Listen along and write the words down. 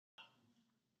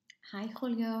Hi,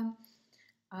 Julio.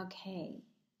 Okay,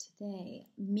 today,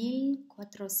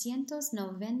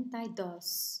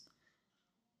 1492.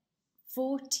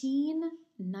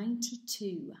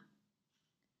 1492.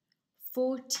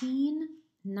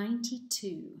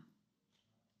 1492.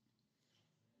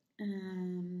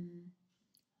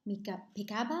 Me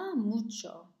picaba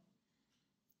mucho.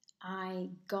 I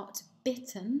got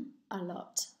bitten a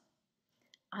lot.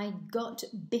 I got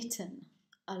bitten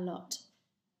a lot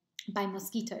by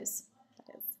mosquitoes. That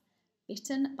is,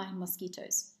 bitten by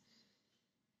mosquitoes.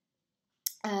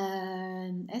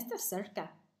 Está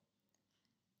cerca.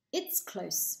 It's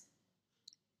close.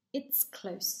 It's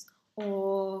close.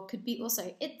 Or could be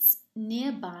also, it's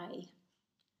nearby.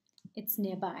 It's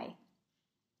nearby.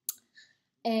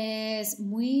 Es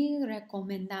muy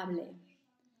recomendable.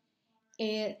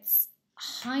 It's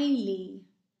highly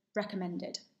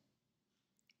recommended.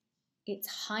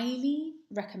 It's highly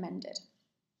recommended.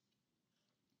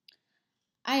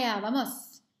 Allá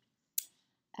vamos.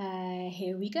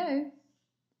 Here we go.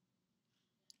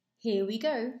 Here we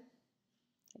go.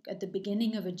 Like at the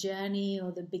beginning of a journey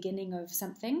or the beginning of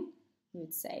something, we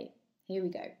would say, here we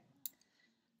go.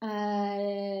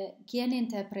 ¿Quién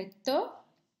interpretó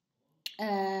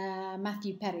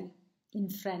Matthew Perry in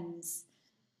Friends?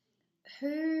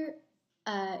 Who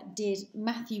did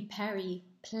Matthew Perry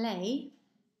play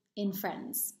in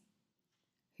Friends?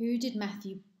 Who did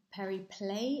Matthew Perry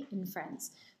play in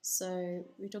Friends? So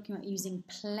we're talking about using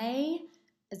play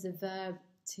as a verb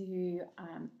to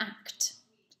act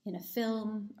in a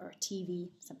film or a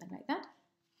TV, something like that.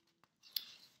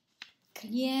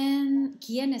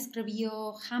 ¿Quién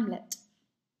escribió Hamlet?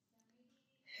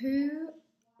 Who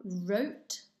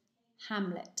wrote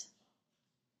Hamlet?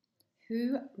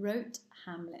 Who wrote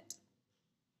Hamlet?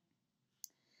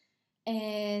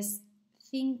 Es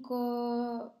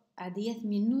 5 a 10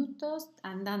 minutos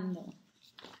andando.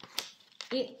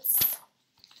 It's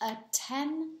a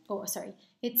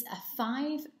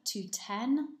 5 to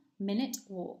 10 minute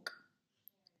walk.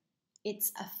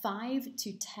 It's a 5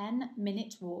 to 10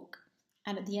 minute walk.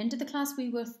 And at the end of the class, we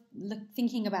were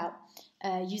thinking about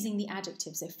using the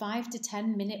adjective. So 5 to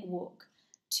 10 minute walk,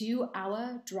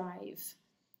 2-hour drive,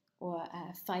 or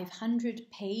a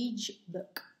 500-page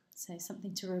book. So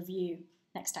something to review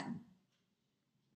next time.